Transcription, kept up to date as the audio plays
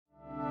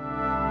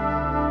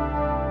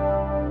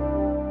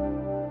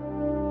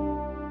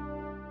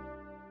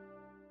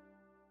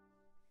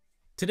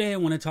Today I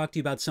want to talk to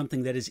you about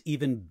something that is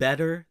even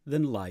better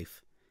than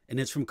life, and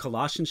it's from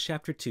Colossians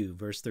chapter 2,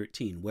 verse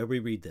 13, where we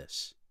read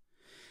this.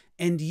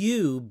 And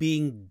you,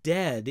 being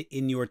dead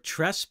in your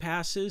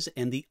trespasses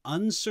and the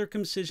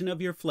uncircumcision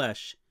of your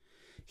flesh,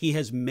 he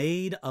has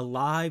made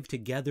alive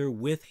together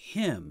with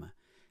him,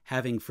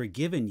 having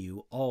forgiven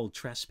you all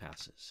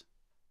trespasses.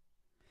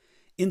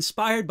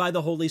 Inspired by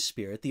the Holy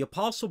Spirit, the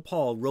Apostle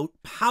Paul wrote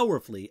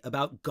powerfully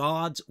about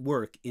God's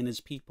work in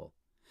his people.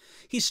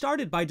 He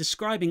started by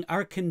describing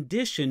our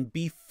condition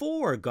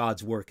before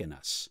God's work in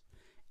us.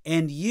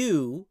 And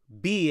you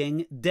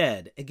being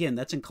dead. Again,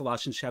 that's in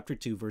Colossians chapter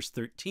 2, verse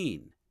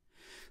 13.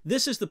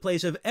 This is the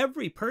place of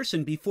every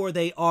person before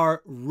they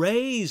are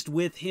raised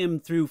with him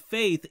through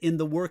faith in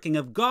the working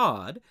of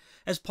God,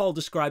 as Paul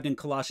described in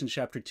Colossians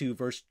chapter 2,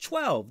 verse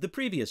 12, the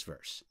previous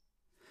verse.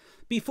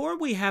 Before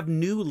we have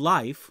new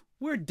life,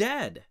 we're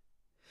dead.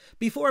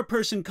 Before a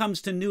person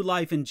comes to new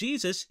life in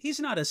Jesus, he's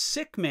not a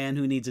sick man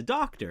who needs a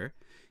doctor.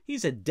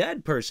 He's a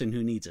dead person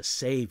who needs a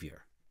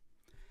Savior.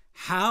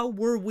 How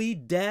were we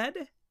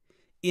dead?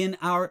 In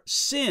our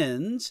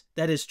sins,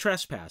 that is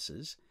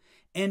trespasses,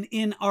 and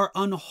in our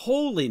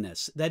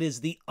unholiness, that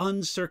is the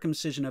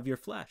uncircumcision of your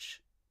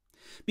flesh.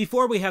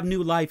 Before we have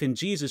new life in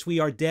Jesus, we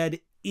are dead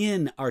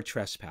in our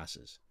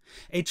trespasses.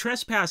 A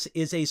trespass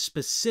is a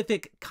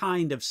specific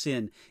kind of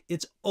sin.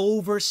 It's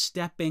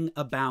overstepping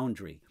a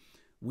boundary.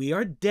 We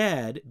are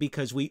dead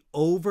because we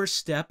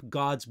overstep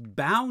God's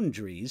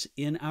boundaries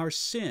in our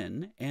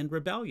sin and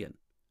rebellion.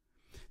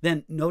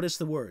 Then notice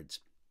the words.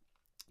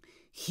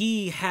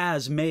 He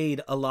has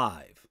made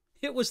alive.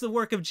 It was the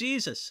work of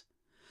Jesus.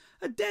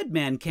 A dead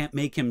man can't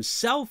make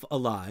himself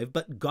alive,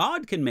 but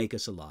God can make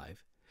us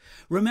alive.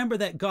 Remember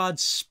that God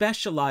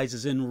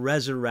specializes in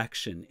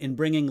resurrection, in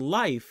bringing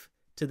life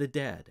to the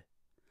dead.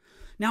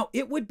 Now,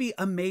 it would be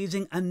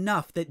amazing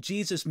enough that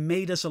Jesus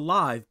made us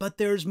alive, but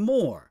there's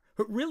more.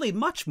 Really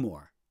much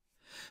more.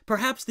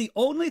 Perhaps the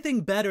only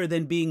thing better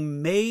than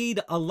being made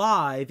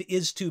alive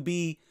is to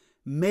be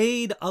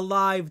made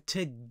alive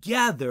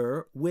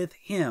together with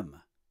him.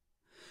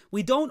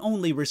 We don't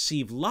only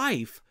receive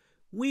life,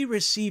 we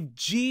receive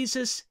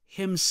Jesus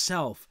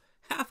himself.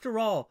 After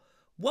all,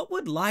 what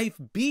would life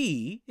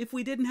be if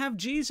we didn't have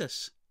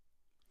Jesus?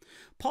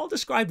 Paul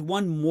described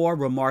one more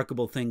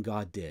remarkable thing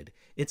God did.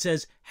 It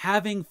says,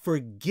 having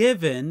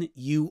forgiven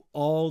you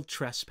all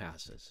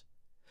trespasses.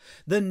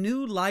 The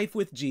new life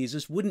with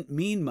Jesus wouldn't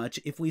mean much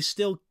if we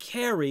still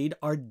carried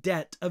our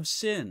debt of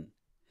sin.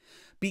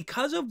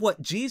 Because of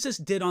what Jesus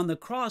did on the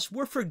cross,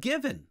 we're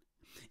forgiven.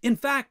 In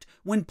fact,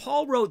 when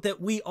Paul wrote that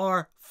we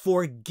are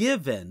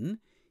forgiven,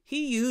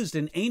 he used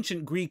an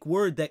ancient Greek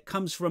word that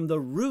comes from the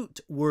root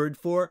word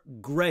for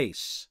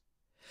grace.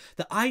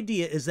 The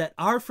idea is that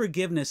our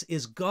forgiveness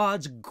is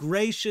God's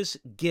gracious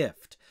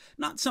gift,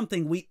 not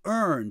something we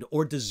earned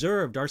or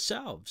deserved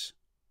ourselves.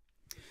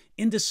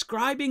 In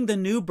describing the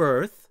new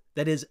birth,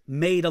 that is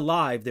made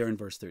alive there in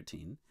verse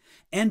 13,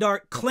 and our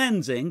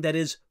cleansing, that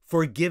is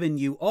forgiven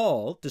you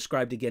all,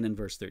 described again in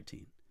verse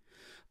 13,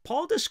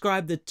 Paul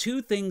described the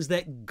two things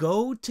that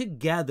go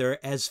together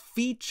as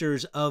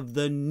features of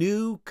the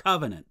new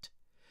covenant.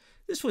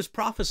 This was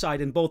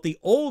prophesied in both the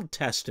Old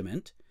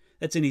Testament,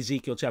 that's in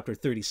Ezekiel chapter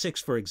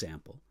 36, for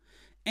example,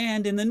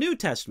 and in the New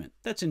Testament,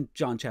 that's in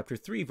John chapter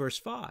 3, verse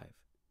 5.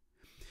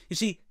 You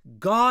see,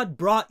 God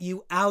brought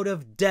you out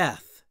of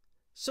death.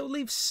 So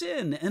leave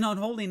sin and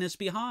unholiness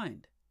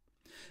behind.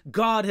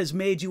 God has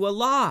made you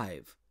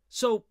alive.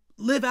 So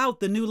live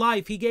out the new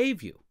life he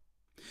gave you.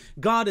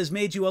 God has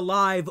made you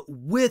alive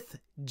with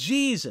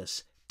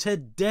Jesus.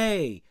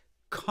 Today,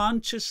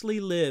 consciously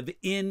live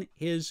in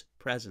his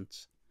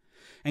presence.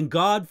 And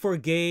God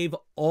forgave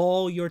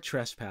all your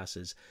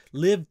trespasses.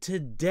 Live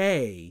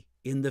today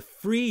in the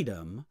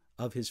freedom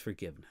of his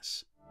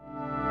forgiveness.